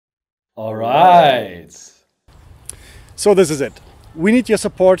All right. So this is it. We need your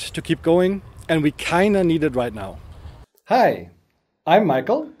support to keep going, and we kinda need it right now. Hi, I'm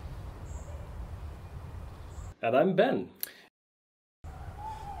Michael. And I'm Ben.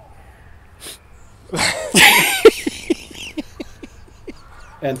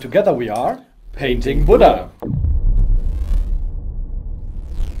 And together we are Painting Buddha.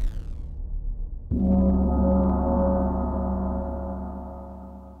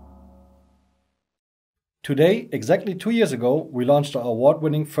 Today, exactly 2 years ago, we launched our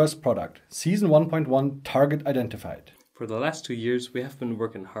award-winning first product, Season 1.1 Target Identified. For the last 2 years, we have been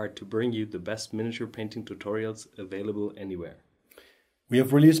working hard to bring you the best miniature painting tutorials available anywhere. We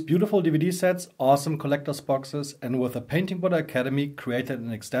have released beautiful DVD sets, awesome collector's boxes, and with the Painting Buddha Academy created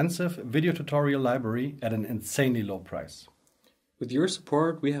an extensive video tutorial library at an insanely low price. With your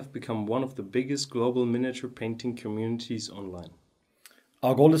support, we have become one of the biggest global miniature painting communities online.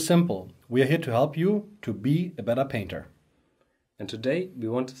 Our goal is simple. We are here to help you to be a better painter. And today, we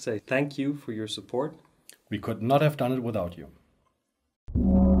want to say thank you for your support. We could not have done it without you.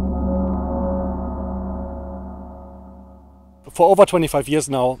 For over 25 years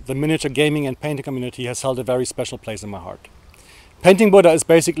now, the miniature gaming and painting community has held a very special place in my heart. Painting Buddha is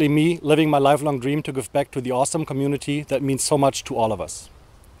basically me living my lifelong dream to give back to the awesome community that means so much to all of us.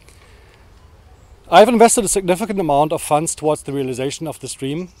 I have invested a significant amount of funds towards the realization of this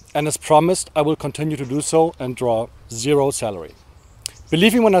dream, and as promised, I will continue to do so and draw zero salary.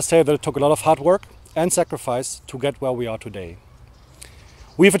 Believe me when I say that it took a lot of hard work and sacrifice to get where we are today.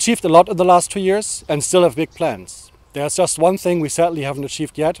 We've achieved a lot in the last 2 years and still have big plans. There's just one thing we sadly haven't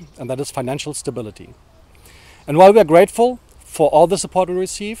achieved yet, and that is financial stability. And while we are grateful for all the support we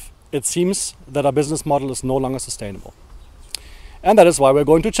receive, it seems that our business model is no longer sustainable. And that is why we're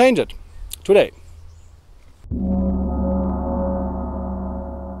going to change it today.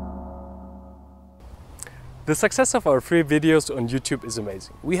 The success of our free videos on YouTube is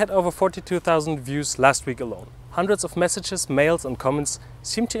amazing. We had over 42,000 views last week alone. Hundreds of messages, mails and comments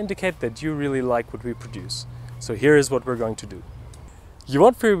seem to indicate that you really like what we produce. So here is what we're going to do. You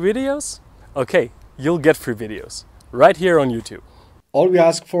want free videos? Okay, you'll get free videos right here on YouTube. All we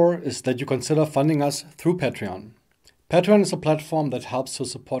ask for is that you consider funding us through Patreon. Patreon is a platform that helps to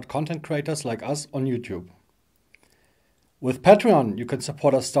support content creators like us on YouTube. With Patreon, you can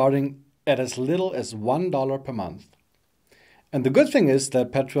support us starting at as little as $1 per month. And the good thing is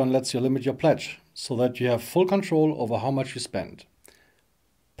that Patreon lets you limit your pledge so that you have full control over how much you spend.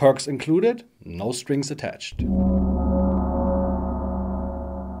 Perks included, no strings attached.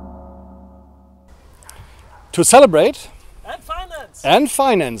 To celebrate And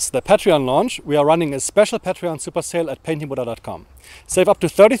finance the Patreon launch, we are running a special Patreon super sale at paintingbuddha.com. Save up to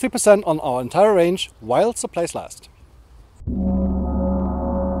 33% on our entire range while supplies last.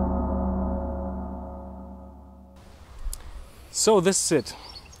 So this is it.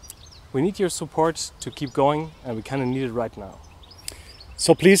 We need your support to keep going, and we kind of need it right now.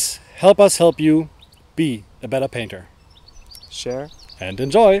 So please help us help you be a better painter. Share And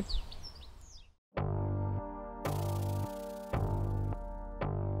enjoy!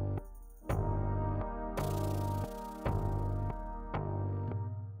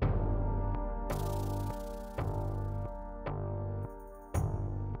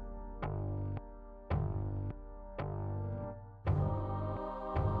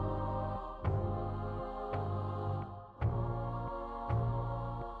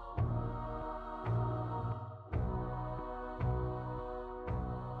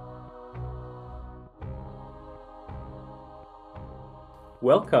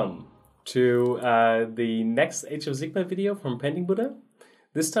 Welcome to the next Age of Sigmar video from Painting Buddha.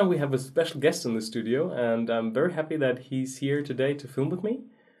 This time we have a special guest in the studio, and I'm very happy that he's here today to film with me.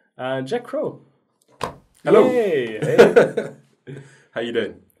 Jack Crow. Hello. Yay! Hey. How you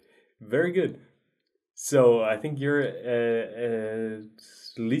doing? Very good. So I think you're at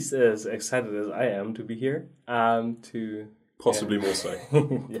least as excited as I am to be here. Possibly more so.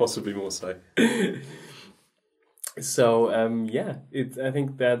 Yeah. Possibly more so. So I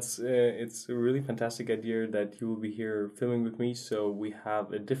think that's it's a really fantastic idea that you will be here filming with me. So we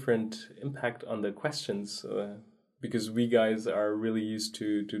have a different impact on the questions because we guys are really used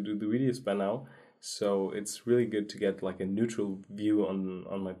to do the videos by now. So it's really good to get like a neutral view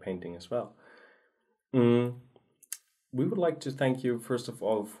on my painting as well. We would like to thank you first of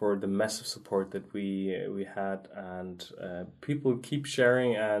all for the massive support that we had, and people keep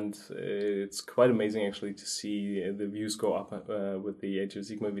sharing, and it's quite amazing actually to see the views go up with the Age of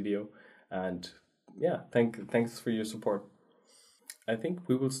Sigmar video. And yeah, thanks for your support. I think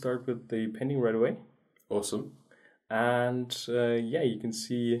we will start with the painting right away. Awesome. And you can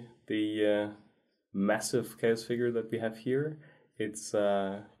see the massive chaos figure that we have here. It's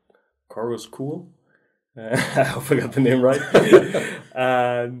Korghos Khul. I forgot the name right.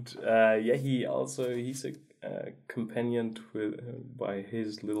 And yeah, he's a companion by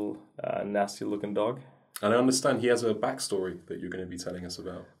his little nasty looking dog. And I understand he has a backstory that you're going to be telling us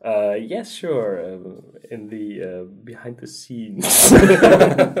about. Yes, sure. In the behind the scenes.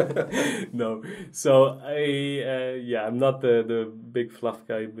 No. So I'm not the big fluff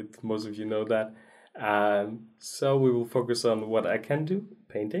guy, but most of you know that. So we will focus on what I can do,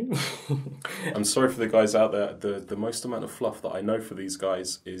 painting. I'm sorry for the guys out there. The most amount of fluff that I know for these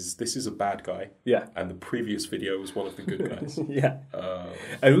guys is this is a bad guy. Yeah. And the previous video was one of the good guys. Yeah.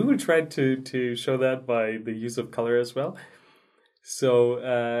 And we will try to show that by the use of color as well. So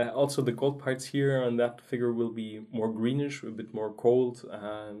also the gold parts here on that figure will be more greenish, a bit more cold.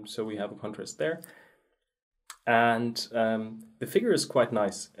 So we have a contrast there. And the figure is quite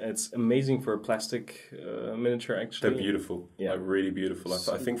nice. It's amazing for a plastic miniature, actually. They're beautiful. Yeah, really beautiful.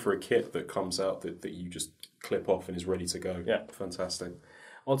 I think for a kit that comes out that you just clip off and is ready to go. Yeah, fantastic.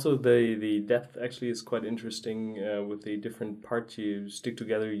 Also, the depth actually is quite interesting. With the different parts you stick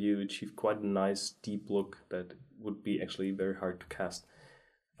together, you achieve quite a nice deep look that would be actually very hard to cast.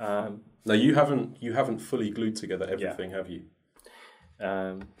 Now you haven't fully glued together everything, have you?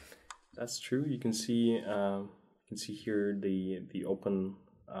 That's true. You can see here the open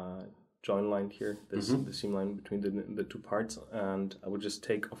join line here, the seam line between the two parts, and I would just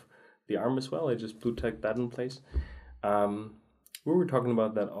take off the arm as well. I just blue tacked that in place. We were talking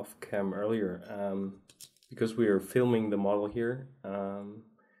about that off cam earlier, because we are filming the model here,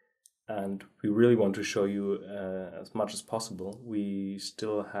 and we really want to show you as much as possible. We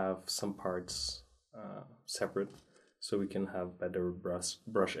still have some parts separate, so we can have better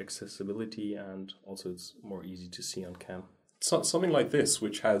brush accessibility, and also it's more easy to see on cam. So, something like this,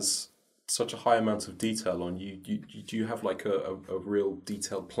 which has such a high amount of detail on you, do you have like a real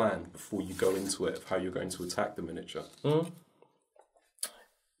detailed plan before you go into it of how you're going to attack the miniature?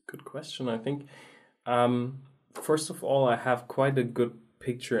 Good question. I think first of all, I have quite a good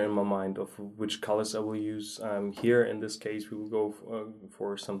picture in my mind of which colors I will use. Here in this case we will go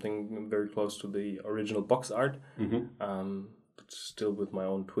for something very close to the original box art, but still with my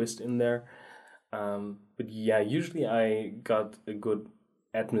own twist in there. But yeah, usually I got a good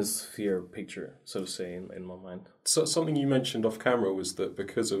atmosphere picture, so to say, in my mind. So something you mentioned off camera was that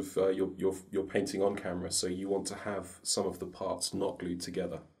because of you're painting on camera, so you want to have some of the parts not glued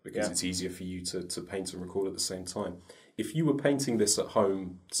together because it's easier for you to paint and record at the same time. If you were painting this at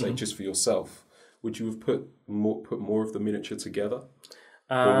home, say just for yourself, would you have put more of the miniature together?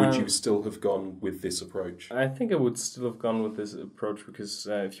 Or would you still have gone with this approach? I think I would still have gone with this approach because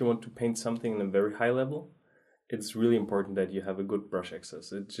if you want to paint something in a very high level, it's really important that you have a good brush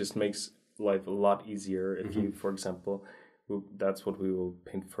access. It just makes life a lot easier if you, for example, that's what we will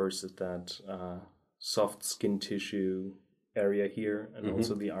paint first, is that soft skin tissue area here and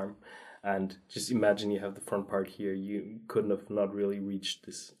also the arm. And just imagine you have the front part here. You couldn't have not really reached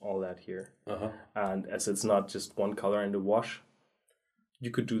all that here. And as it's not just one color and a wash,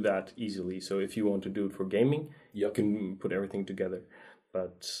 you could do that easily. So if you want to do it for gaming, you can put everything together.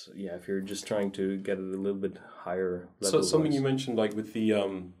 But yeah, if you're just trying to get it a little bit higher level. So something you mentioned, like with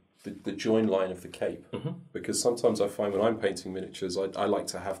the join line of the cape, because sometimes I find when I'm painting miniatures, I like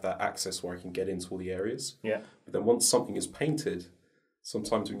to have that access where I can get into all the areas. Yeah. But then once something is painted,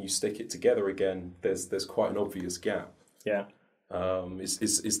 sometimes when you stick it together again, there's quite an obvious gap. Yeah.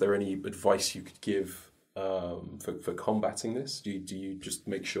 Is there any advice you could give for combating this? Do you just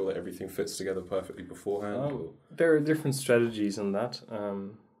make sure that everything fits together perfectly beforehand? There are different strategies in that.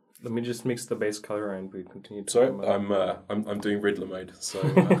 Let me just mix the base color and we continue. Sorry, I'm doing Riddler mode, so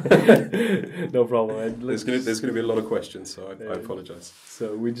no problem. There's gonna be a lot of questions, so I apologize.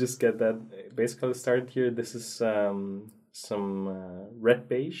 So we just get that base color started here. This is some red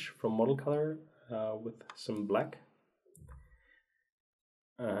beige from model color with some black.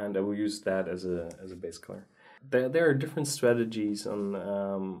 And I will use that as a base color. There are different strategies on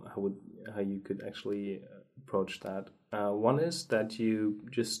how you could actually approach that. One is that you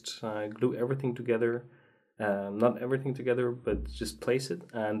just glue everything together, not everything together, but just place it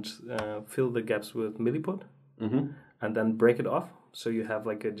and fill the gaps with milliput, and then break it off. So you have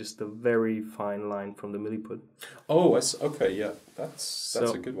like just a very fine line from the milliput. Oh, okay, yeah, that's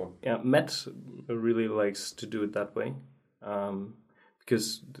a good one. Yeah, Matt really likes to do it that way.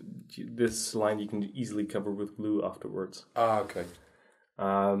 Because this line you can easily cover with glue afterwards. Okay.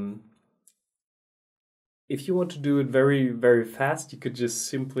 If you want to do it very, very fast, you could just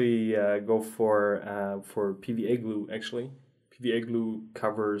simply go for PVA glue, actually. PVA glue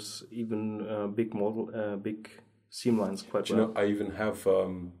covers even big seam lines quite well. You know, I even have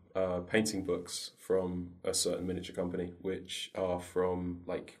painting books from a certain miniature company, which are from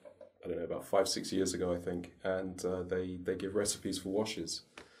like, I don't know, about 5-6 years ago, I think, and they give recipes for washes,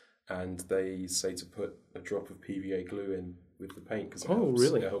 and they say to put a drop of PVA glue in with the paint because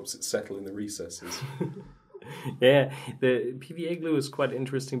it helps it settle in the recesses. Yeah, the PVA glue is quite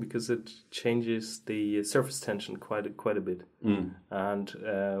interesting because it changes the surface tension quite a bit, and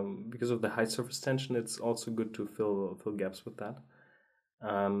because of the high surface tension, it's also good to fill gaps with that.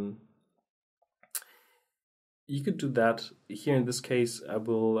 You could do that here. In this case, I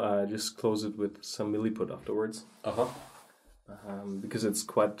will just close it with some milliput afterwards, because it's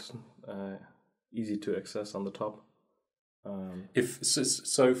quite easy to access on the top. If this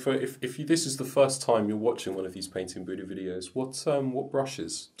is the first time you're watching one of these painting Buddha videos, what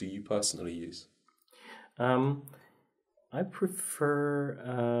brushes do you personally use? I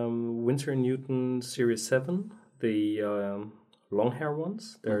prefer Winsor & Newton Series 7, the long hair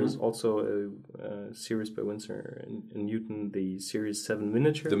ones. There is also a series by Winsor & Newton, the Series 7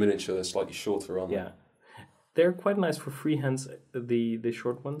 miniature. The miniature, they're slightly shorter, aren't they? Yeah. They're quite nice for freehands, the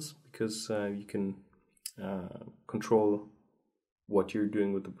short ones, because you can control what you're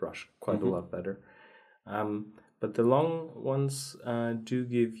doing with the brush quite a lot better. But the long ones do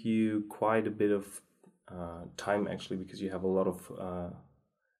give you quite a bit of time, actually, because you have a lot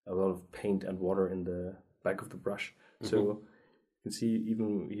of paint and water in the back of the brush. So you can see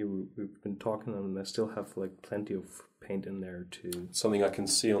even here we've been talking, and I still have like plenty of paint in there too. Something I can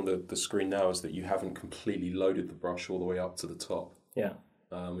see on the screen now is that you haven't completely loaded the brush all the way up to the top. Yeah.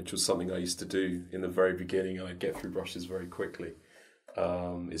 Which was something I used to do in the very beginning, and I'd get through brushes very quickly.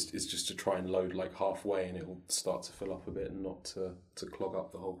 Is just to try and load like halfway, and it will start to fill up a bit and not to clog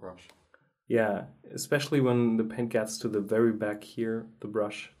up the whole brush. Yeah, especially when the paint gets to the very back here, the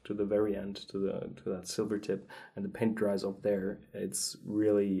brush to the very end, to that silver tip, and the paint dries up there. It's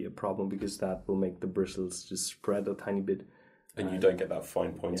really a problem because that will make the bristles just spread a tiny bit, and you don't get that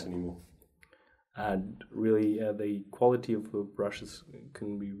fine point anymore. And really, the quality of the brushes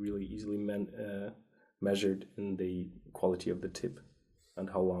can be really easily measured in the quality of the tip and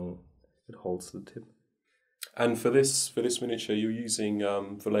how long it holds the tip. And for this miniature, you're using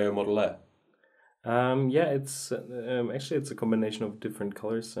Vallejo Model Air. Yeah, it's actually it's a combination of different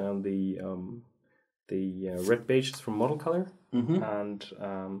colors. The red beige is from Model Color, and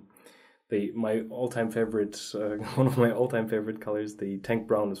my all-time favorite, one of my all-time favorite colors, the tank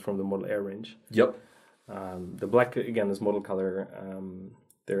brown, is from the Model Air range. Yep. The black again is Model Color.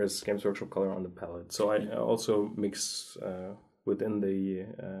 There is Games Workshop color on the palette. So I also mix within the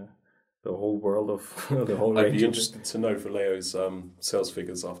whole world of the whole range. I'd be interested to know Vallejo's sales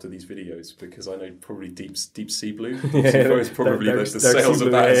figures after these videos, because I know probably deep sea blue. It's probably the sales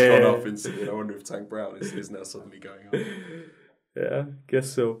of that has gone up. And I wonder if tank brown is now suddenly going up. Yeah,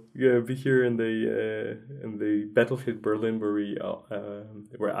 guess so. Yeah, be here in the Battlefield Berlin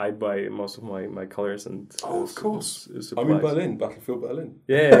where I buy most of my colors and of course, I'm in Berlin, Battlefield Berlin.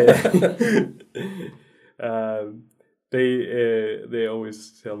 Yeah. They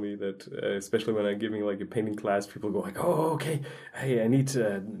always tell me that, especially when I'm giving like a painting class, people go like, "Oh, okay, hey, I need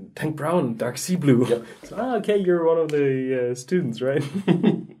tank brown, dark sea blue." Yep. So, okay, you're one of the students, right?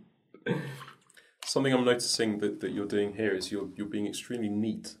 Something I'm noticing that you're doing here is you're being extremely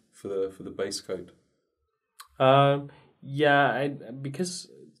neat for the base coat. Yeah, because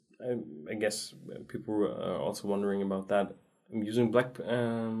I guess people are also wondering about that. I'm using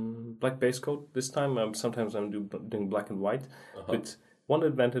black base coat this time. Sometimes I'm doing black and white. But one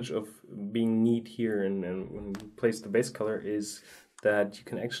advantage of being neat here and when you place the base color is that you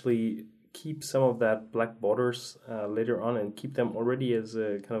can actually keep some of that black borders later on and keep them already as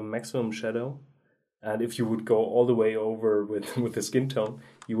a kind of maximum shadow. And if you would go all the way over with the skin tone,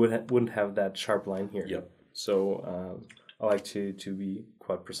 you wouldn't have that sharp line here. Yep. So I like to be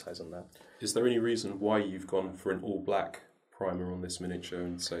quite precise on that. Is there any reason why you've gone for an all black primer on this miniature?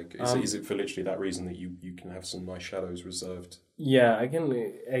 And say, is it for literally that reason that you can have some nice shadows reserved? Yeah, I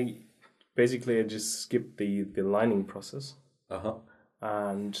just skip the lining process.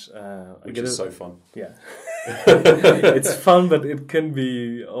 And which is so fun. Yeah. It's fun, but it can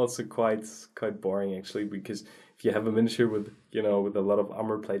be also quite boring actually, because if you have a miniature with a lot of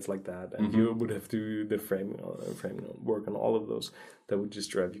armor plates like that, and you would have to do the framing work on all of those, that would just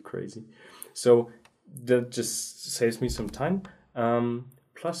drive you crazy. So that just saves me some time.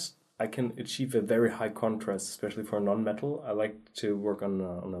 Plus, I can achieve a very high contrast, especially for non-metal. I like to work on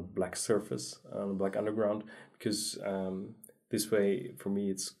a black surface, on a black underground, because this way, for me,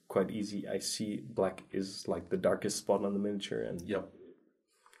 it's quite easy. I see black is like the darkest spot on the miniature, and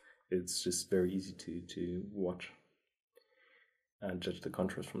it's just very easy to watch and judge the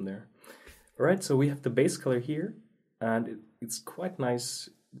contrast from there. All right, so we have the base color here, and it's quite nice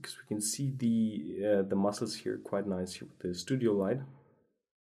because we can see the muscles here quite nice here with the studio light.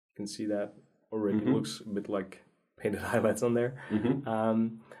 You can see that already looks a bit like painted highlights on there.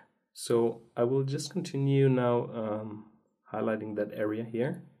 So I will just continue now highlighting that area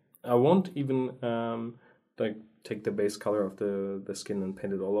here. I won't even like take the base color of the skin and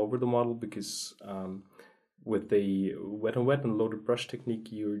paint it all over the model, because with the wet on wet and loaded brush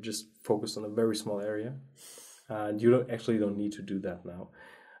technique, you're just focused on a very small area, and you don't need to do that now.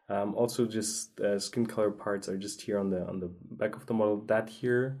 Also, just skin color parts are just here on the back of the model. That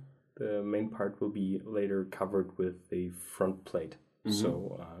here, the main part will be later covered with a front plate,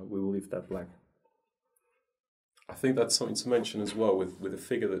 so we will leave that black. I think that's something to mention as well with a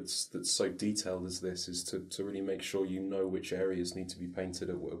figure that's so detailed as this, is to really make sure you know which areas need to be painted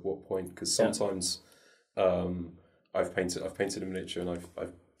at what point, because sometimes I've painted a miniature and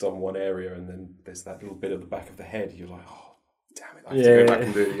I've done one area, and then there's that little bit at the back of the head. You're like, oh damn it, I have to go back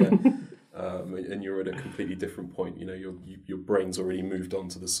and do it again. And you're at a completely different point. You know, your brain's already moved on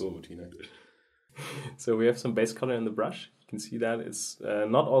to the sword. You know. So we have some base color in the brush. You can see that it's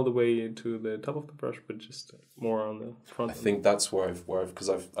not all the way to the top of the brush, but just more on the front. I think that's where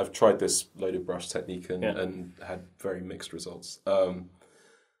I've tried this loaded brush technique and had very mixed results.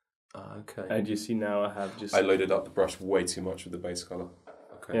 Okay. And you see now I loaded up the brush way too much with the base color.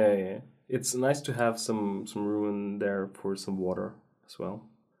 Okay. Yeah. It's nice to have some room in there for some water as well.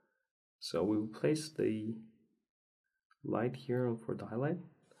 So we will place the light here for the highlight,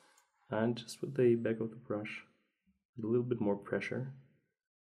 and just with the back of the brush, with a little bit more pressure,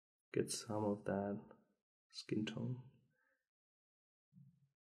 get some of that skin tone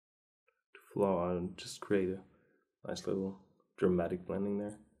to flow out and just create a nice little dramatic blending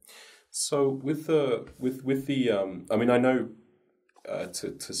there. So with the I mean, I know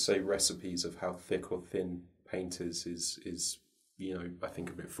to say recipes of how thick or thin paint is you know, I think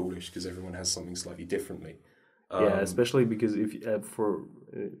a bit foolish, because everyone has something slightly differently. Especially because if for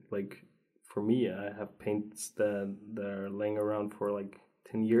me, I have paints that are laying around for like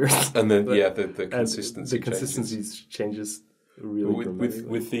 10 years, and then the consistency changes really dramatically.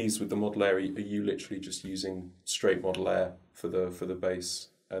 With the model air, are you literally just using straight model air for the base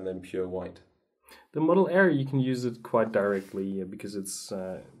and then pure white? The model air, you can use it quite directly because it's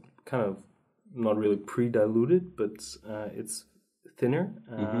kind of not really pre-diluted, but it's thinner,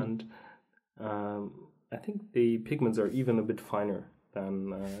 and I think the pigments are even a bit finer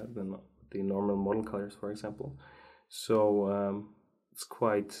than the normal model colors, for example. So it's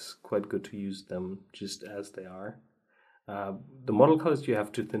quite good to use them just as they are. The model colors, you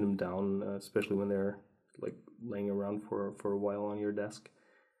have to thin them down, especially when they're like laying around for a while on your desk.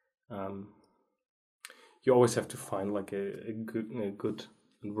 You always have to find like a good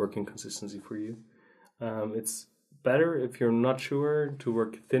and working consistency for you. It's better if you're not sure to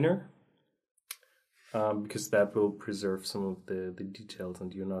work thinner, because that will preserve some of the details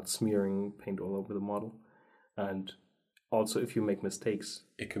and you're not smearing paint all over the model. And also, if you make mistakes,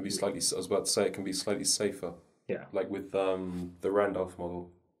 it can be slightly. I was about to say it can be slightly safer. Yeah, like with the Randolph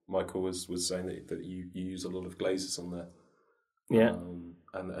model, Michael was saying that you use a lot of glazes on there. Yeah,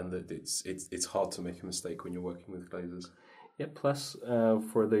 and that it's hard to make a mistake when you're working with glazes. Yeah. Plus,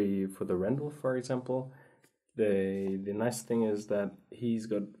 for the Randolph, for example, the nice thing is that he's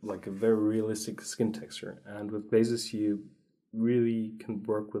got like a very realistic skin texture, and with glazes you really can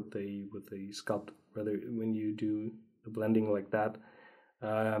work with the sculpt. Rather, when you do the blending like that,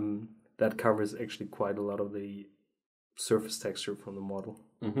 that covers actually quite a lot of the surface texture from the model.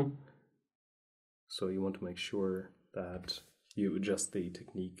 Mm-hmm. So you want to make sure that you adjust the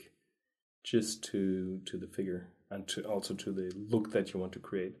technique just to the figure and also to the look that you want to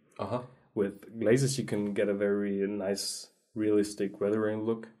create. Uh-huh. With glazes, you can get a very nice, realistic weathering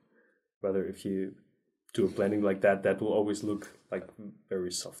look. Whether if you do a blending like that, that will always look like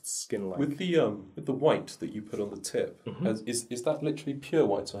very soft skin-like. With the white that you put on the tip, is that literally pure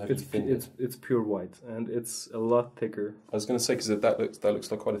white, or have you thinned it? It's pure white, and it's a lot thicker. I was going to say, because that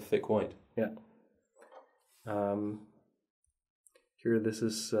looks like quite a thick white. Yeah. Here, this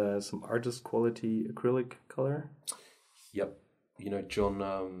is some artist quality acrylic color. Yep. You know,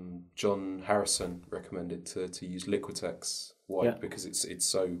 John Harrison recommended to use Liquitex white because it's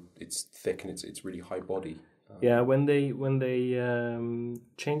thick and it's really high body. When they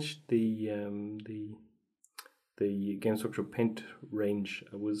changed the Games Workshop paint range,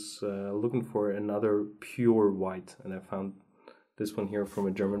 I was looking for another pure white, and I found this one here from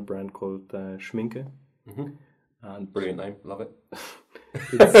a German brand called Schminke. Mm-hmm. And brilliant name, love it.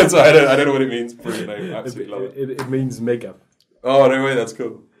 So I don't know what it means. Brilliant name, absolutely love it. It means makeup. Oh no way, that's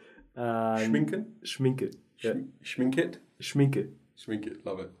cool. Schminke. Yeah. Schminkit. Schminke,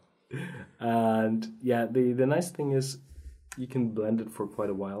 love it. And yeah, the nice thing is you can blend it for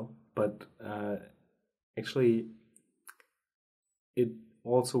quite a while, but actually it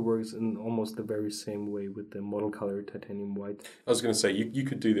also works in almost the very same way with the model color titanium white. I was going to say, you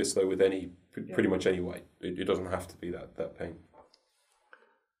could do this though with pretty much any white. It doesn't have to be that paint.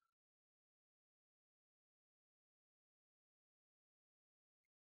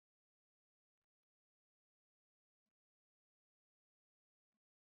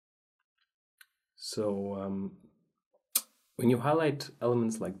 So when you highlight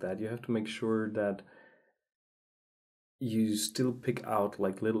elements like that, you have to make sure that you still pick out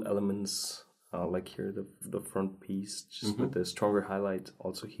like little elements, like here the front piece, just with the stronger highlight.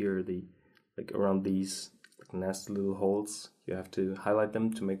 Also here like around these like nasty little holes, you have to highlight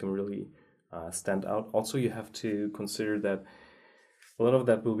them to make them really stand out. Also, you have to consider that a lot of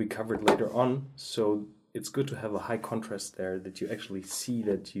that will be covered later on, so it's good to have a high contrast there that you actually see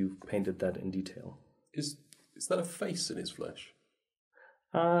that you've painted that in detail. Is that a face in his flesh?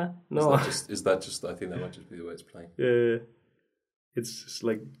 No. Is that just? I think that might just be the way it's playing. Yeah, it's just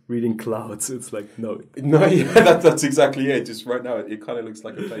like reading clouds. It's like no. Yeah, that's exactly it. Just right now, it kind of looks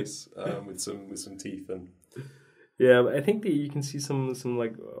like a face with some teeth and. Yeah, but I think that you can see some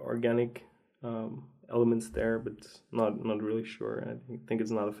like organic elements there, but not really sure. I think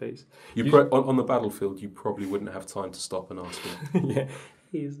it's not a face. On the battlefield, you probably wouldn't have time to stop and ask him. Yeah,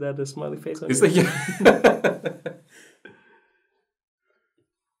 is that a smiley face? Is that yeah?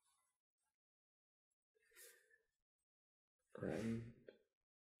 Right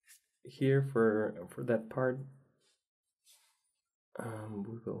here for that part,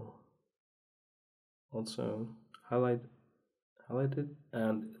 we will also highlight it,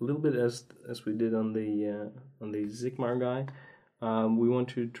 and a little bit as we did on the Sigmar guy. We want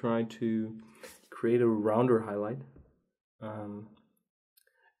to try to create a rounder highlight, a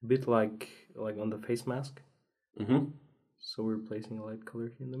bit like on the face mask. Mm-hmm. So we're placing a light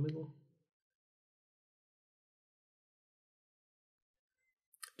color here in the middle.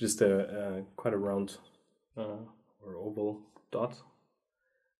 Just quite a round or oval dot,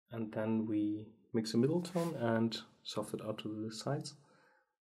 and then we mix a middle tone and soft it out to the sides.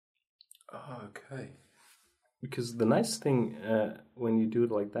 Oh, okay. Because the nice thing when you do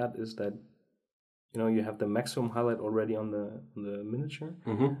it like that is that you have the maximum highlight already on the miniature,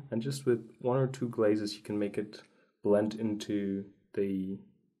 and just with one or two glazes you can make it blend into the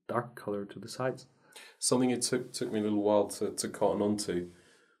dark color to the sides. Something it took me a little while to cotton onto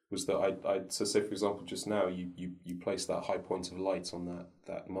was that I'd so say for example just now you place that high point of light on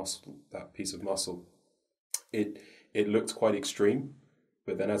that muscle, that piece of muscle. It looked quite extreme,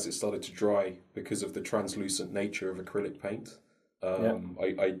 but then as it started to dry, because of the translucent nature of acrylic paint,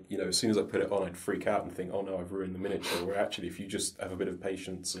 I as soon as I put it on, I'd freak out and think, oh no, I've ruined the miniature. Where actually, if you just have a bit of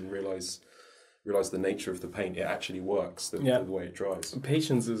patience and realize the nature of the paint, it actually works the way it dries.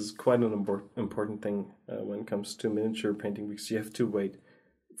 Patience is quite an important thing when it comes to miniature painting, because you have to wait.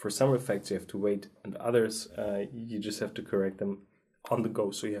 For some effects, you have to wait, and others, you just have to correct them on the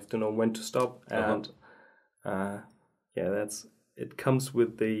go. So you have to know when to stop, and it comes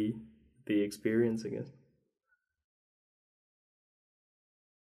with the experience, I guess.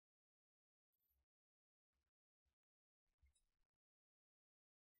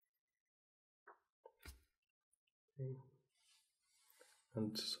 Okay.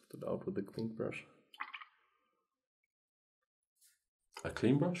 And soft it out with a clean brush. A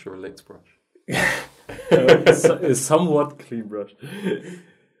clean brush or a licked brush? A somewhat clean brush.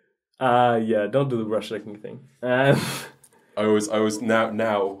 Don't do the brush licking thing. I always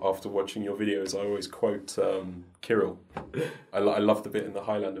now after watching your videos, I always quote Kirill. I love the bit in the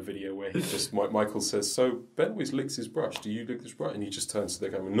Highlander video where he just Michael says, "So Ben always licks his brush. Do you lick this brush?" And he just turns to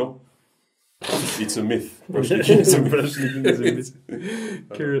the camera, "No, it's a myth. Brush licking is a myth."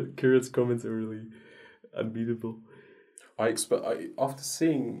 Kirill's comments are really unbeatable. After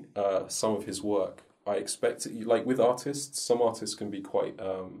seeing some of his work, I expect it, like with artists, some artists can be quite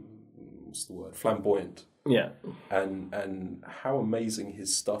flamboyant. Yeah. And how amazing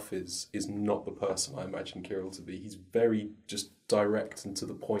his stuff is not the person I imagine Kirill to be. He's very just direct and to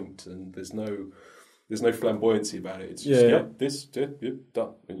the point, and there's no flamboyancy about it. It's just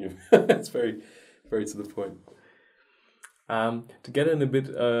done. And it's very, very to the point. To get in a bit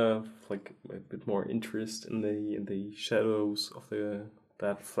of more interest in the shadows of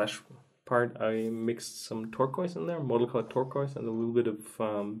that flesh part, I mixed some turquoise in there, model color turquoise, and a little bit of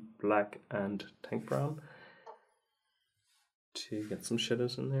black and tank brown to get some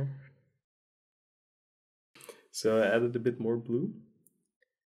shadows in there. So I added a bit more blue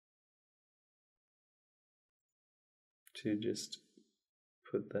to just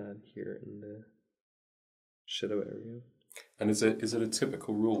put that here in the shadow area. And is it a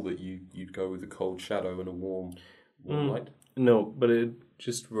typical rule that you'd go with a cold shadow and a warm light? No, but it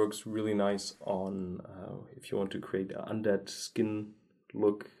just works really nice on if you want to create an undead skin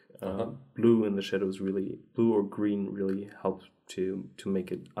look. Blue in the shadows really, blue or green really helps to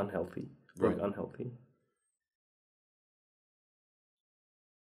make it unhealthy, look unhealthy.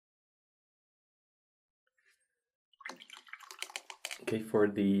 Okay, for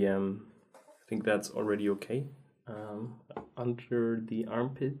the I think that's already okay. Under the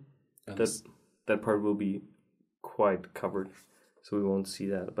armpit, that part will be quite covered, so we won't see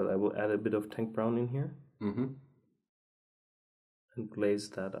that. But I will add a bit of tank brown in here, and glaze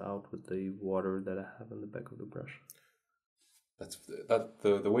that out with the water that I have in the back of the brush.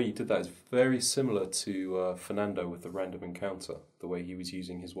 The way you did that is very similar to Fernando with the random encounter. The way he was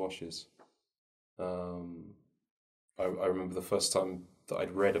using his washes. I remember the first time that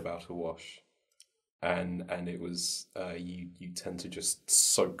I'd read about a wash, and it was you tend to just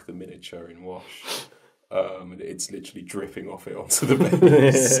soak the miniature in wash. It's literally dripping off it onto the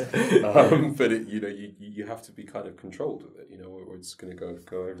base. But you have to be kind of controlled with it, or it's going to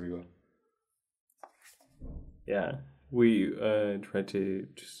go everywhere. Yeah, we try to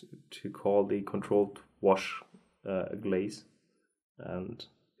call the controlled wash a glaze, and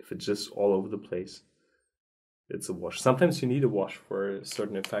if it's just all over the place, it's a wash. Sometimes you need a wash for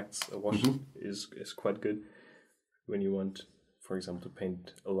certain effects. A wash is quite good when you want, for example, to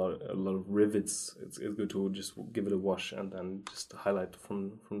paint a lot of rivets. It's good to just give it a wash and then just highlight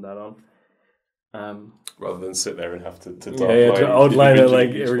from that on. Rather than sit there and have to outline it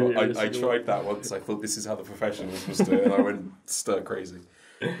like I tried that once. I thought this is how the professionals must do it, and I went stir crazy.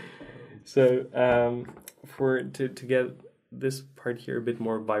 So to get this part here a bit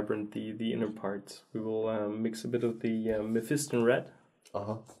more vibrant, the inner part, we will mix a bit of the Mephiston red,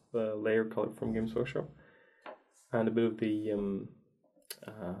 the layer color from Games Workshop, and a bit of the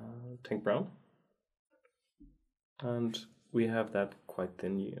tank brown, and we have that quite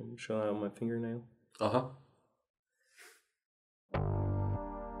thin. I'm showing on my fingernail.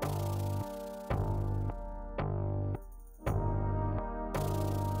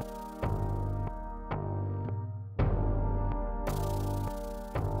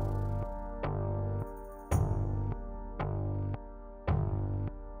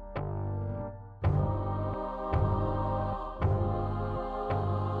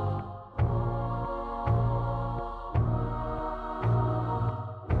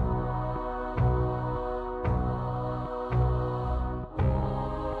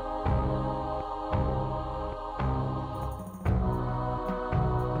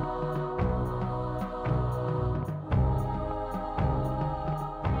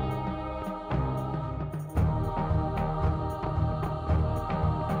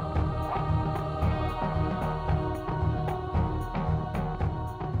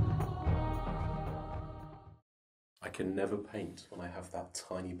 I can never paint when I have that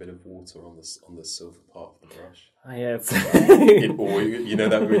tiny bit of water on the silver part of the brush. Yeah, it's Or you know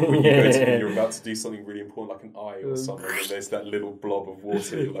that when you're about to do something really important, like an eye or something, and there's that little blob of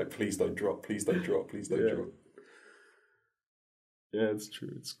water. You're like, please don't drop, please don't drop, please don't drop. Yeah, it's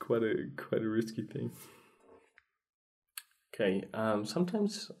true. It's quite a risky thing. Okay,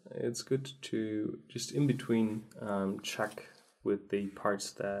 sometimes it's good to just in between check with the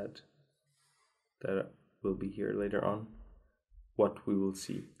parts that will be here later on what we will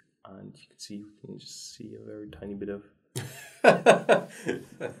see, and you can just see a very tiny bit of that.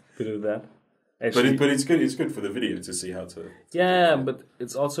 Actually, but it's good. It's good for the video to see how to. But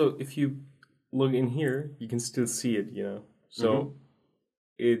it's also, if you look in here, you can still see it. So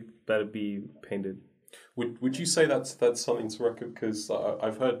it better be painted. Would you say that's something to recommend? Because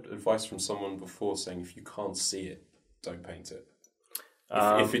I've heard advice from someone before saying if you can't see it, don't paint it.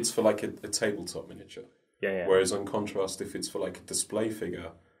 If it's for like a tabletop miniature. Yeah. Whereas on contrast, if it's for like a display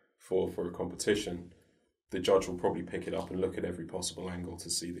figure for a competition, the judge will probably pick it up and look at every possible angle to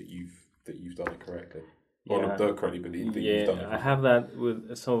see that you've done it correctly. Or not correctly, but that you've done it. I have that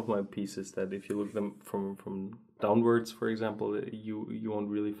with some of my pieces, that if you look them from downwards, for example, you won't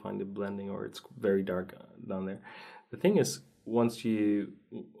really find the blending, or it's very dark down there. The thing is, once you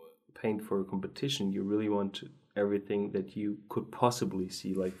paint for a competition, you really want everything that you could possibly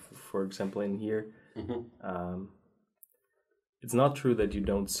see. Like, for example, in here, it's not true that you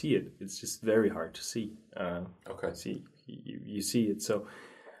don't see it. It's just very hard to see. Okay. See, you see it. So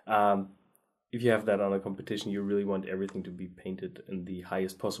if you have that on a competition, you really want everything to be painted in the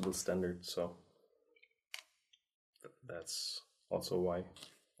highest possible standard. So that's also why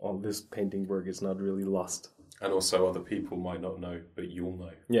all this painting work is not really lost. And also other people might not know, but you'll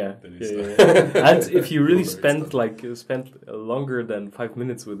know. Yeah. Yeah. And if you really spend longer than 5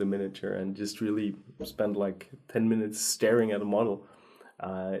 minutes with a miniature and just really spend like 10 minutes staring at a model,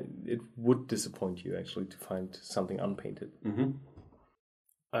 it would disappoint you actually to find something unpainted. Mm-hmm.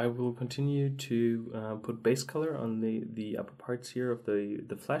 I will continue to put base color on the upper parts here of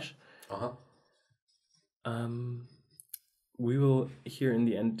the flesh. We will here in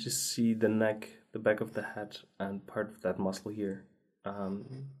the end just see the neck, the back of the head, and part of that muscle here.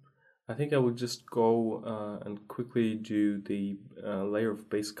 I think I would just go and quickly do the layer of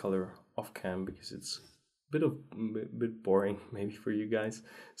base color off cam because it's a bit boring maybe for you guys.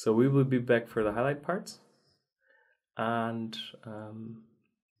 So we will be back for the highlight parts, and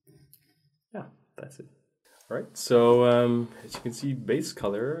yeah, that's it. All right. So as you can see, base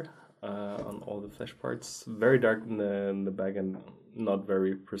color on all the flesh parts, very dark in the back and not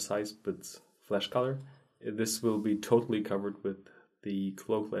very precise, but flesh color. This will be totally covered with the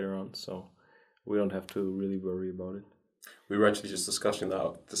cloak later on, so we don't have to really worry about it. We were actually just discussing that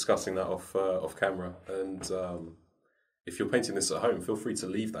off camera, and if you're painting this at home, feel free to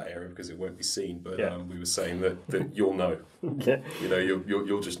leave that area because it won't be seen. But we were saying that you'll know. Yeah. You know,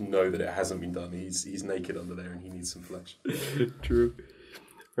 you'll just know that it hasn't been done. He's naked under there and he needs some flesh. True.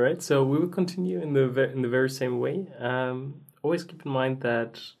 All right, so we will continue in the very same way. Always keep in mind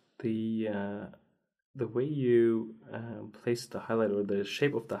that the way you place the highlight or the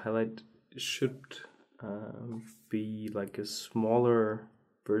shape of the highlight should be like a smaller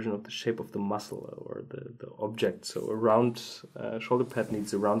version of the shape of the muscle or the object. So a round shoulder pad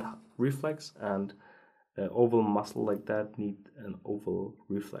needs a round reflex, and an oval muscle like that need an oval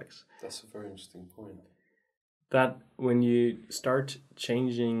reflex. That's a very interesting point. That when you start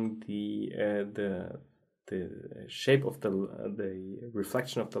changing the shape of the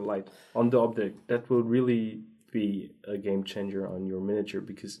reflection of the light on the object, that will really be a game changer on your miniature,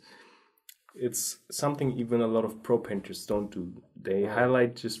 because it's something even a lot of pro painters don't do. They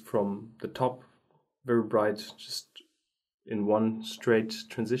highlight just from the top, very bright, just in one straight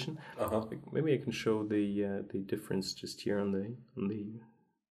transition. Like maybe I can show the difference just here on the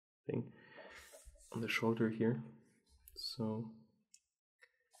thing. On the shoulder here. So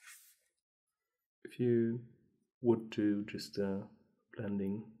if you would do just a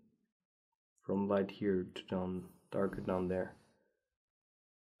blending from light here to down, darker down there,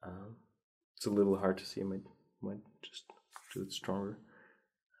 it's a little hard to see. I might just do it stronger.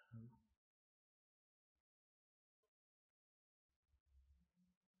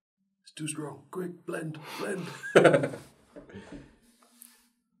 It's too strong. Quick, blend.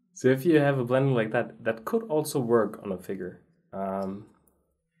 So if you have a blending like that, that could also work on a figure.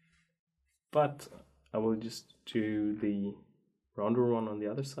 But I will just do the rounder one on the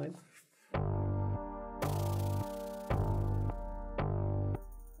other side.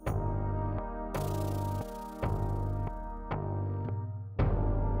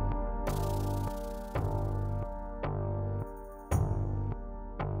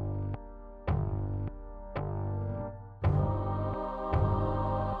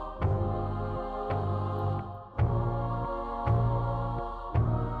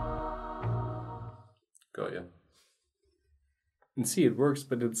 Got you. And see, it works,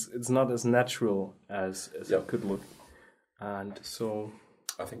 but it's not as natural as it could look. And so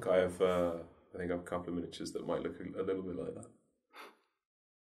I think I have a couple of miniatures that might look a little bit like that.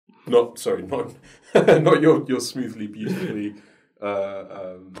 Not your smoothly, beautifully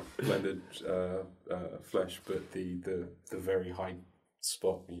blended flesh, but the very high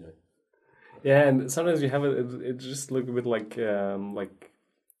spot, you know. Yeah, and sometimes you have it just look a bit like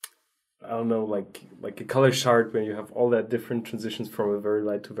I don't know, like a color chart where you have all that different transitions from a very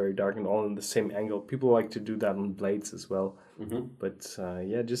light to very dark and all in the same angle. People like to do that on blades as well. Mm-hmm. But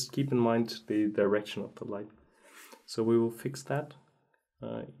just keep in mind the direction of the light. So we will fix that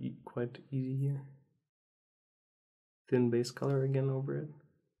quite easy here. Thin base color again over it.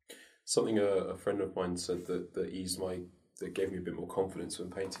 Something a friend of mine said that that gave me a bit more confidence when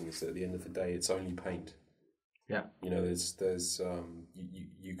painting is that at the end of the day, it's only paint. Yeah. You know, there's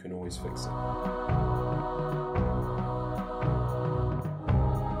you can always fix it.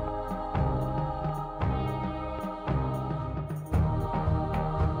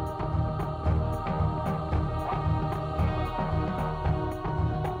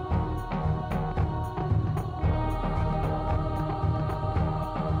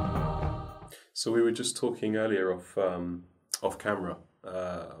 So we were just talking earlier off camera.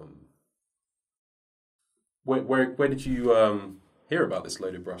 Where did you hear about this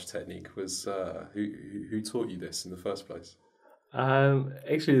loaded brush technique? Was who taught you this in the first place?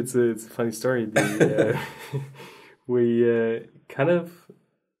 Actually, it's a funny story. We kind of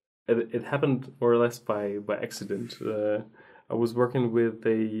it happened more or less by accident. I was working with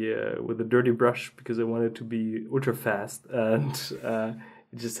a dirty brush because I wanted to be ultra fast, and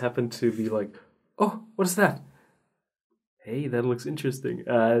it just happened to be like, oh, what is that? Hey, that looks interesting,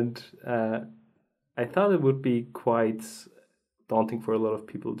 and I thought it would be quite daunting for a lot of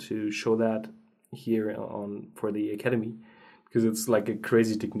people to show that here for the academy, because it's like a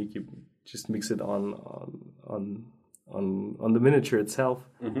crazy technique. You just mix it on the miniature itself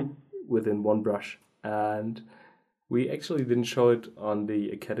within one brush, and we actually didn't show it on the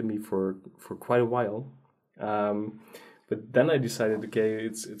academy for quite a while. But then I decided, okay,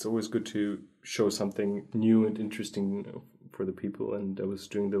 it's always good to show something new and interesting for the people, and I was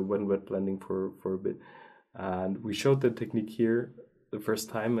doing the wet blending for a bit, and we showed the technique here the first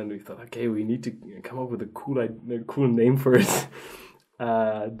time, and we thought, okay, we need to come up with a cool name for it.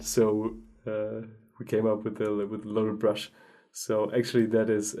 So we came up with a loaded brush. So actually, that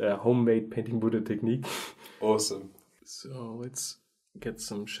is a homemade painting Buddha technique. Awesome. So let's get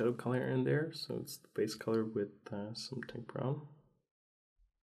some shadow color in there. So it's the base color with some tank brown.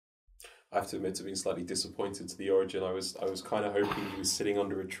 I have to admit to being slightly disappointed to the origin. I was kind of hoping you were sitting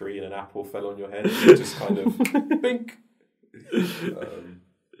under a tree and an apple fell on your head and you just kind of bink.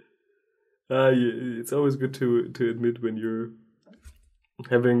 It's always good to admit when you're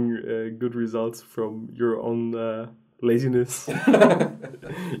having good results from your own laziness.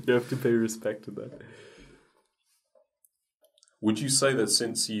 You have to pay respect to that. Would you say that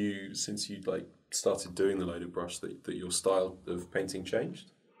since you like started doing the loaded brush that your style of painting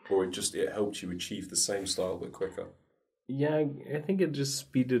changed, or it helped you achieve the same style but quicker? Yeah, I think it just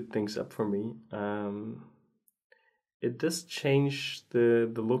speeded things up for me. It does change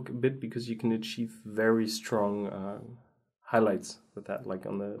the look a bit because you can achieve very strong highlights with that, like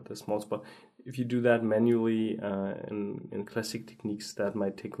on the small spot. If you do that manually in classic techniques, that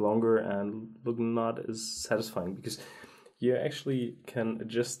might take longer and look not as satisfying, because you actually can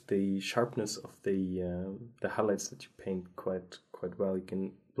adjust the sharpness of the highlights that you paint quite well. You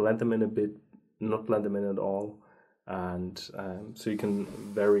can blend them in a bit, not blend them in at all, and so you can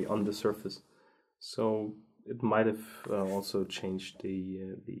vary on the surface. So it might have also changed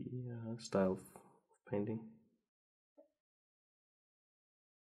the style of painting.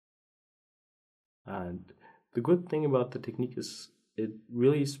 And the good thing about the technique is it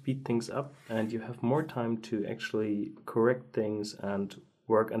really speeds things up, and you have more time to actually correct things and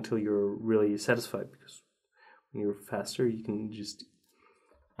work until you're really satisfied, because when you're faster, you can just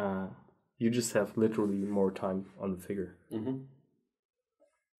you just have literally more time on the figure. Mm-hmm.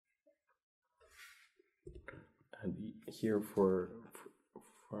 And here, for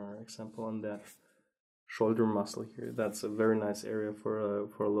example, on that shoulder muscle here, that's a very nice area for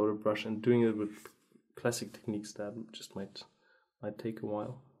a loaded brush, and doing it with classic techniques that just might take a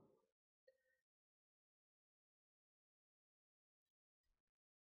while.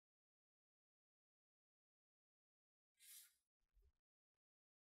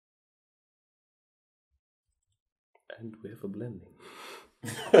 And we have a blending.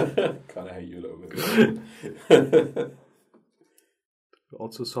 Kind of hate you a little bit.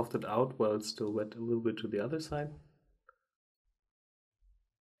 Also soft it out while it's still wet a little bit to the other side.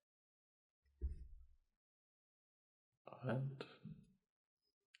 And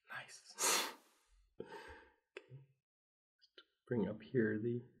nice. Okay. Bring up here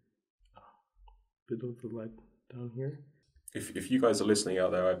the bit of the light down here. If you guys are listening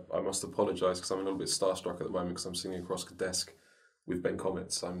out there, I must apologise because I'm a little bit starstruck at the moment because I'm sitting across the desk with Ben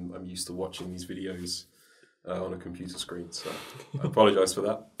Komets. I'm used to watching these videos on a computer screen, so I apologise for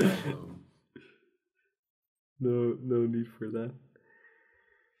that. No need for that.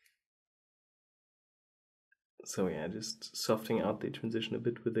 So yeah, just softening out the transition a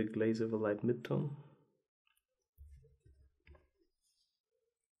bit with a glaze of a light mid-tone.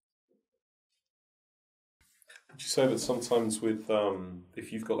 Would you say that sometimes with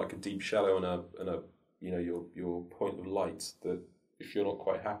if you've got like a deep shadow and a your point of light, that if you're not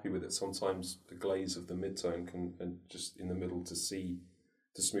quite happy with it, sometimes the glaze of the mid-tone can, and just in the middle to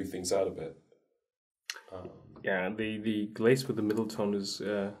smooth things out a bit? Yeah, the glaze with the middle tone is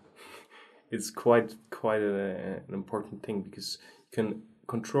it's quite an important thing, because you can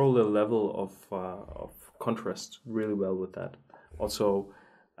control the level of contrast really well with that. Also,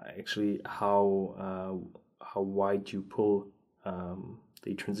 actually, how wide you pull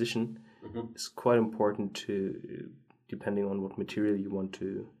the transition is quite important to, depending on what material you want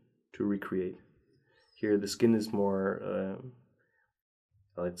to recreate. Here the skin is more,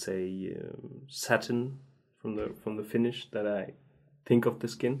 let's say, satin from the finish that I think of the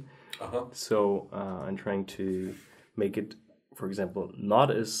skin. So I'm trying to make it, for example,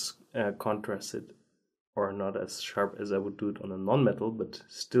 not as contrasted or not as sharp as I would do it on a non-metal, but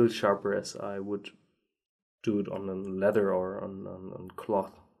still sharper as I would do it on a leather or on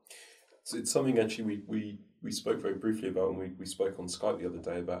cloth. So it's something actually we spoke very briefly about when we spoke on Skype the other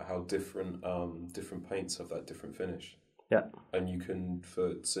day about how different paints have that different finish. Yeah. And you can,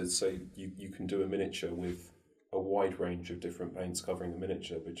 you can do a miniature with a wide range of different paints covering the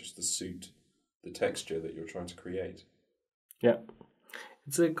miniature, but just to suit the texture that you're trying to create. Yeah.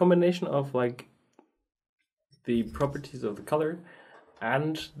 It's a combination of like the properties of the color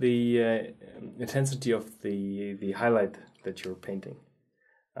and the intensity of the highlight that you're painting.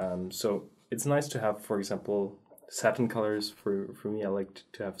 So it's nice to have, for example, satin colors. For me, I like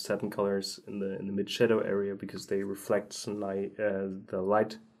to have satin colors in the mid shadow area because they reflect the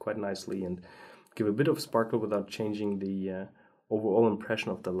light quite nicely and give a bit of sparkle without changing the overall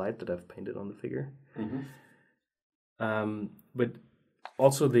impression of the light that I've painted on the figure. But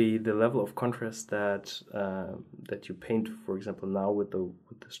also the level of contrast that you paint, for example, now with the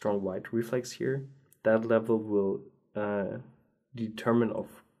strong white reflex here, that level will determine of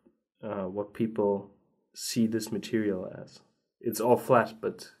what people see this material as. It's all flat,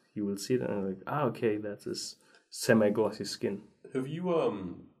 but you will see it and like, okay, that's this semi-glossy skin. Have you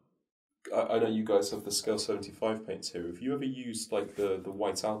I know you guys have the Scale 75 paints here. Have you ever used like the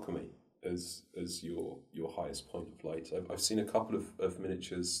white alchemy as your highest point of light? I've seen a couple of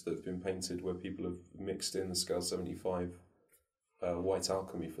miniatures that have been painted where people have mixed in the Scale 75 white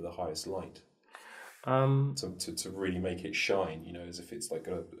alchemy for the highest light. To really make it shine, as if it's like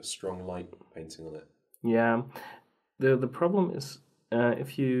a strong light painting on it. Yeah, the problem is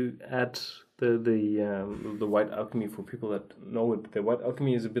if you add the white alchemy, for people that know it, the white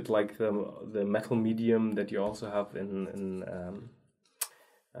alchemy is a bit like the metal medium that you also have in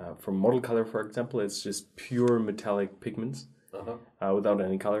for model color, for example. It's just pure metallic pigments without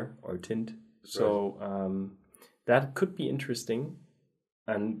any color or tint. So that could be interesting,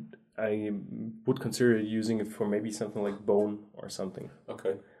 and I would consider using it for maybe something like bone or something.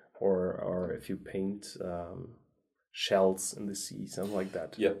 Okay. Or if you paint shells in the sea, something like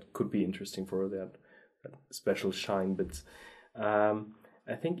that. Yeah. Could be interesting for that special shine. But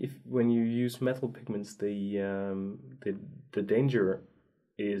I think when you use metal pigments, the danger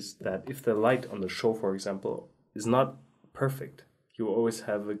is that if the light on the show, for example, is not perfect, you always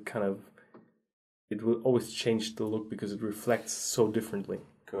have it will always change the look because it reflects so differently.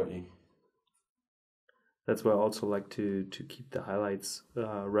 Got you. That's why I also like to keep the highlights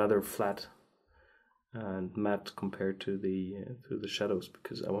rather flat and matte compared to the shadows,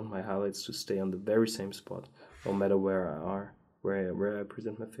 because I want my highlights to stay on the very same spot, no matter where I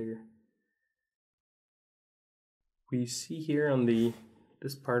present my figure. We see here on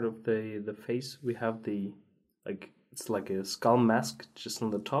this part of the face, we have it's like a skull mask just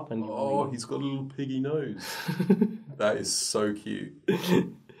on the top, and he's got a little piggy nose. That is so cute.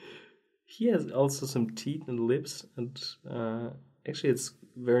 He has also some teeth and lips, and actually it's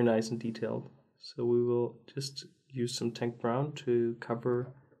very nice and detailed. So we will just use some tank brown to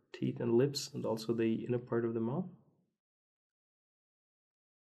cover teeth and lips and also the inner part of the mouth.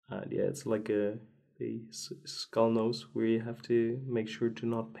 It's like a skull nose where you have to make sure to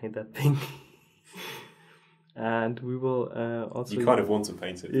not paint that pink. And we will also... You kind of want to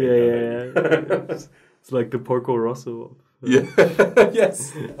paint it. Yeah. It's like the Porco Rosso. Yeah.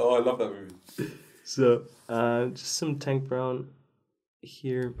 Yes. Oh, I love that movie. So, just some tank brown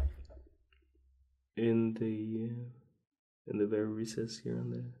here in the very recess here on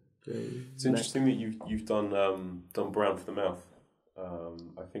the very It's interesting that you've done brown for the mouth.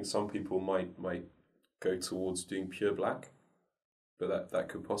 I think some people might go towards doing pure black, but that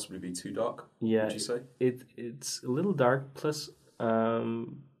could possibly be too dark. Yeah, would you say? It's a little dark. Plus,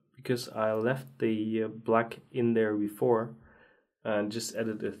 because I left the black in there before and just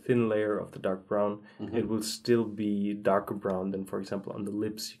added a thin layer of the dark brown, it will still be darker brown than, for example, on the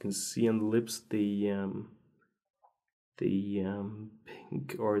lips. You can see on the lips the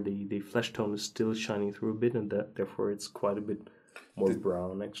pink or the flesh tone is still shining through a bit, and therefore it's quite a bit more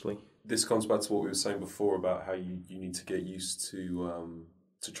brown actually. This comes back to what we were saying before about how you need to get used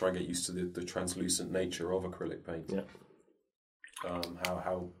to try and get used to the translucent nature of acrylic paint. Yeah.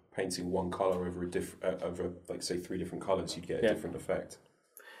 How painting one color over like say 3 different colors, you'd get a different effect.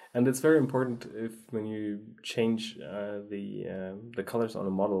 And it's very important when you change the colors on a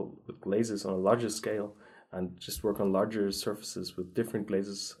model with glazes on a larger scale and just work on larger surfaces with different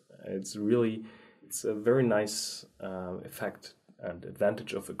glazes. It's a very nice effect and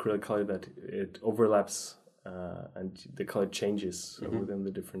advantage of acrylic color that it overlaps and the color changes within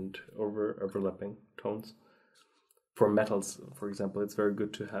the different overlapping tones. For metals, for example, it's very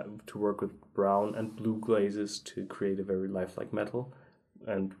good to work with brown and blue glazes to create a very lifelike metal.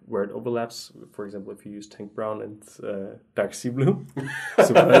 And where it overlaps, for example, if you use tank brown and dark sea blue,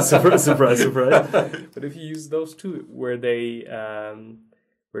 surprise, surprise, surprise, surprise. But if you use those two, where they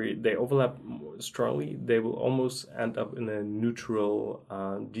overlap strongly, they will almost end up in a neutral,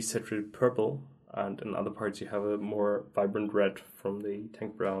 desaturated purple. And in other parts, you have a more vibrant red from the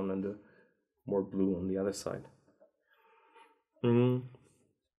tank brown and a more blue on the other side.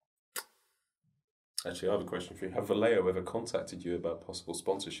 Actually, I have a question for you. Have Vallejo ever contacted you about possible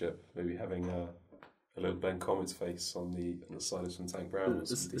sponsorship? Maybe having a little Ben Komets face on the side of some tank brown or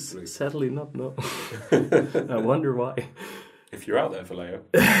some deep blue? Sadly not, no. I wonder why. If you're out there, Vallejo,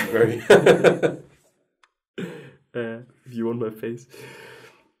 very... if you want my face.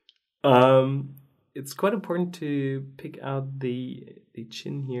 It's quite important to pick out the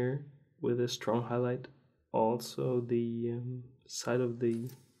chin here with a strong highlight. Also the side of the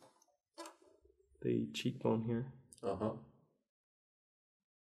cheekbone here.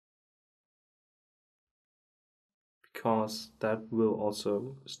 Because that will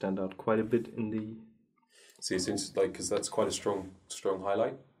also stand out quite a bit in the... See, it's like, because that's quite a strong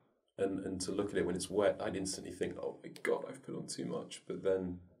highlight. And to look at it when it's wet, I'd instantly think, oh my God, I've put on too much. But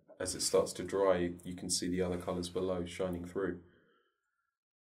then as it starts to dry, you can see the other colours below shining through.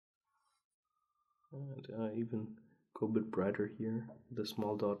 And even go a bit brighter here, the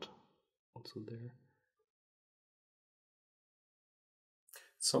small dot also there.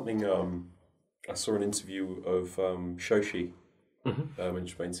 Something I saw an interview of Shoshi when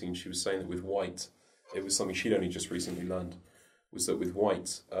she was painting, and she was saying that with white, it was something she'd only just recently learned, was that with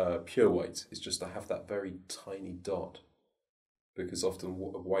white, pure white, is just to have that very tiny dot, because often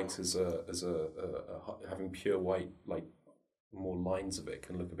white having pure white, like more lines of it,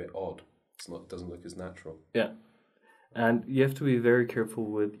 can look a bit odd. It doesn't look as natural. Yeah, and you have to be very careful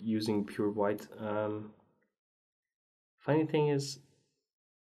with using pure white. Funny thing is,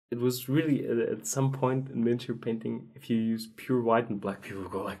 it was really at some point in miniature painting, if you use pure white and black, people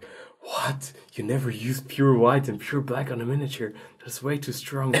go like, "What? You never use pure white and pure black on a miniature? That's way too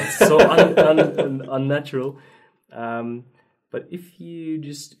strong. It's so unnatural." But if you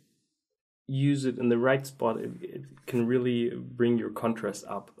just use it in the right spot, it can really bring your contrast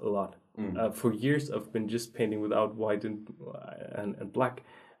up a lot. For years, I've been just painting without white and black,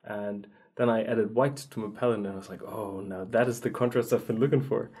 and then I added white to my palette, and I was like, "Oh, now that is the contrast I've been looking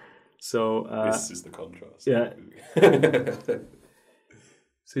for." So this is the contrast. Yeah.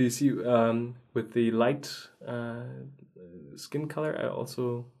 So you see, with the light skin color, I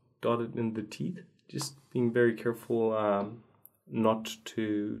also dotted in the teeth, just being very careful. Not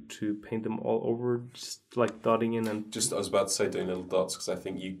to paint them all over, just like dotting in and... I was about to say doing little dots, because I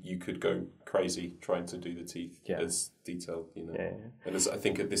think you could go crazy trying to do the teeth as detailed, you know. Yeah. And I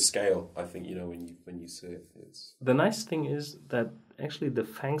think at this scale, I think, you know, when you see it, it's... The nice thing is that actually the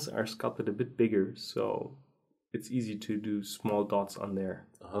fangs are sculpted a bit bigger, so it's easy to do small dots on there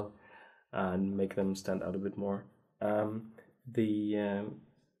and make them stand out a bit more.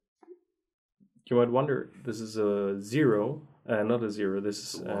 You might wonder, this is a 0... not a 0.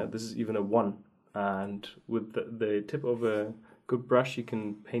 This is even a 1, and with the tip of a good brush, you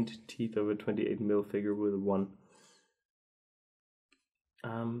can paint teeth of a 28mm figure with a 1.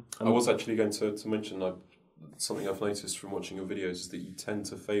 I was actually going to mention something I've noticed from watching your videos is that you tend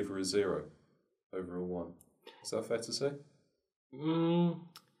to favour a 0 over a 1. Is that fair to say?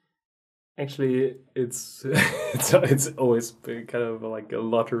 Actually, it's always been kind of like a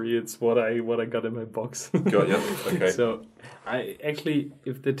lottery. It's what I got in my box. Got you. Okay. So I actually,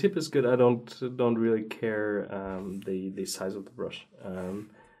 if the tip is good, I don't really care the size of the brush.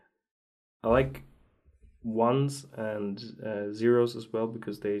 I like 1s and 0s as well,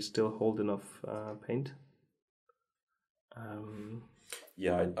 because they still hold enough paint.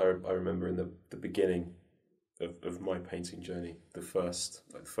 Yeah, I remember in the beginning of my painting journey, the first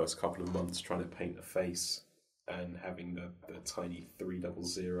couple of months trying to paint a face and having the tiny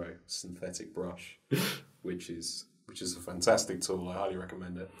 300 synthetic brush, which is a fantastic tool. I highly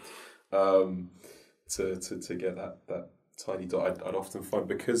recommend it. To get that tiny dot, I'd often find,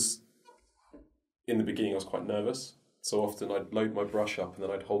 because in the beginning I was quite nervous, so often I'd load my brush up and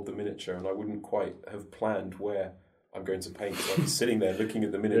then I'd hold the miniature, and I wouldn't quite have planned where I'm going to paint. So I'm sitting there looking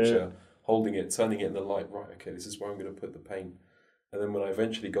at the miniature, holding it, turning it in the light. Right, okay, this is where I'm going to put the paint. And then when I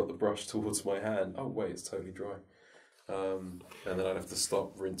eventually got the brush towards my hand, oh wait, it's totally dry. And then I'd have to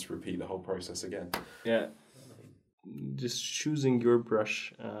stop, rinse, repeat the whole process again. Yeah, just choosing your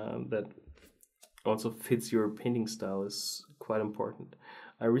brush that also fits your painting style is quite important.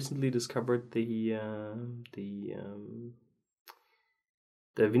 I recently discovered the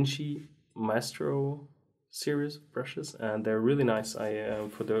Da Vinci Maestro series of brushes, and they're really nice. I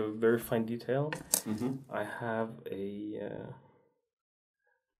for the very fine detail. I have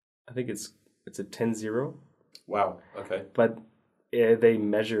I think it's a 10-0. Wow. Okay. But they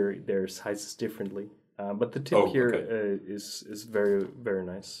measure their sizes differently. But the tip is very, very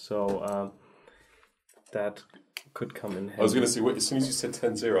nice. So that could come in handy. I was going to say, as soon as you said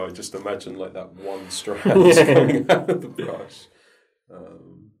 10-0, I just imagined like that one strand coming out of the brush.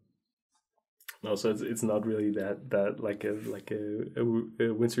 No, so it's not really that like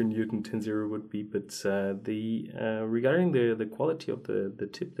a Winsor Newton 10-0 would be, but the regarding the quality of the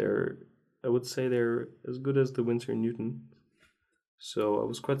tip there, I would say they're as good as the Winsor Newton. So I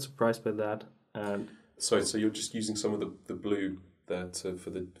was quite surprised by that. And so you're just using some of the blue there for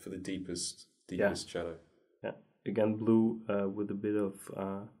the deepest shadow. Yeah, again blue with a bit of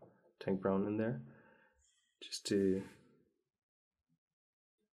tank brown in there, just to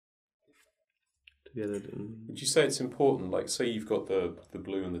get it in. Would you say it's important? Like, say you've got the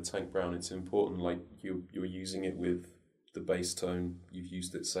blue and the tank brown. It's important, like you're using it with the base tone. You've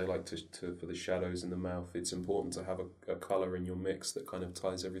used it, say, like to for the shadows in the mouth. It's important to have a color in your mix that kind of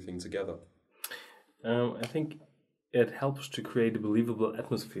ties everything together. I think it helps to create a believable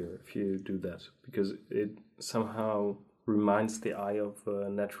atmosphere if you do that, because it somehow reminds the eye of a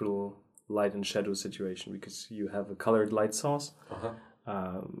natural light and shadow situation, because you have a colored light source.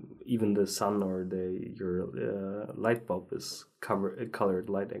 Even the sun or your light bulb is colored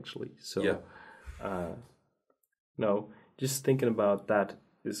light actually. So no, just thinking about that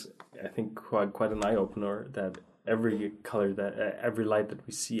is, I think, quite an eye opener, that every color every light that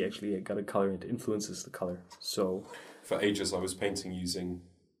we see actually got a color, and it influences the color. So for ages I was painting using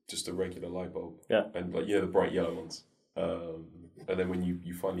just a regular light bulb. Yeah. And like the bright yellow ones. And then when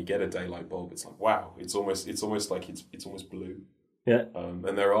you finally get a daylight bulb, it's like, wow, it's almost like it's almost blue. Yeah.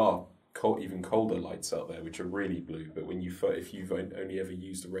 And there are even colder lights out there which are really blue. But if you've only ever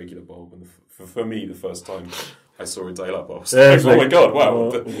used a regular bulb, and for me the first time I saw a daylight bulb, I was like, oh my god,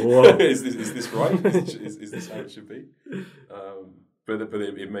 wow, is this right? is this how it should be? But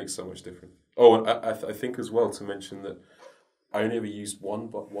it makes so much difference. Oh, and I think as well to mention that I only ever used one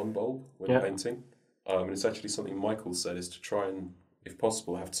bulb when painting. And it's actually something Michael said, is to try and, if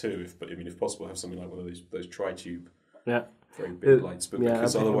possible, have two. If possible, have something like one of those tri-tube. Yeah. Very big lights, but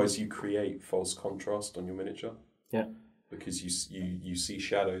because otherwise you create false contrast on your miniature. Yeah. Because you see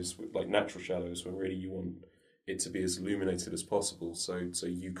shadows, like natural shadows, when really you want it to be as illuminated as possible. So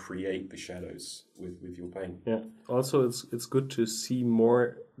you create the shadows with your paint. Yeah. Also, it's good to see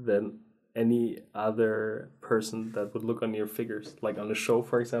more than any other person that would look on your figures, like on a show,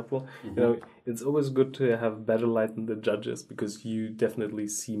 for example. Mm-hmm. It's always good to have better light than the judges, because you definitely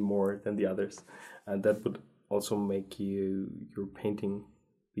see more than the others, and that would also make your painting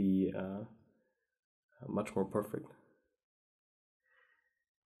be much more perfect.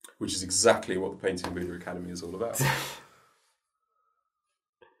 Which is exactly what the Painting Buddha Academy is all about.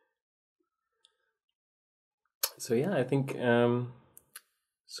 So yeah, I think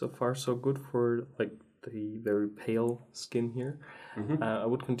so far so good for like the very pale skin here. Mm-hmm. I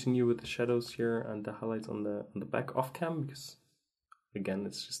would continue with the shadows here and the highlights on the back off cam, because again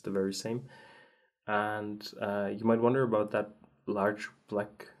it's just the very same. And you might wonder about that large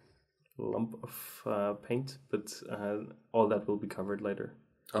black lump of paint, but all that will be covered later.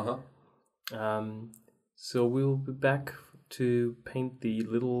 So we'll be back to paint the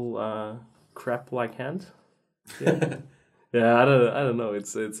little crab-like hand. Yeah, yeah. I don't know.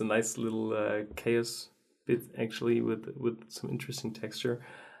 It's a nice little chaos bit actually, with some interesting texture,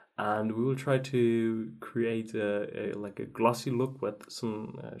 and we will try to create a glossy look with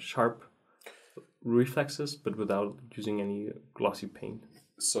some sharp reflexes, but without using any glossy paint.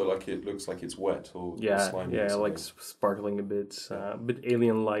 So like it looks like it's wet or slimy. Yeah, like sparkling a bit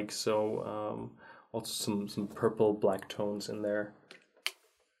alien-like. So also some purple black tones in there.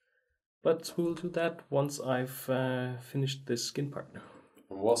 But we will do that once I've finished this skin part.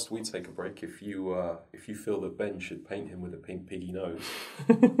 And whilst we take a break, if you feel that Ben should paint him with a pink piggy nose,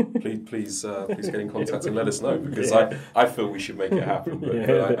 please get in contact and let us know, because I feel we should make it happen, but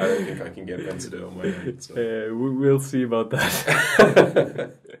I don't think I can get Ben to do it on my own. So. We'll see about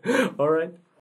that. All right.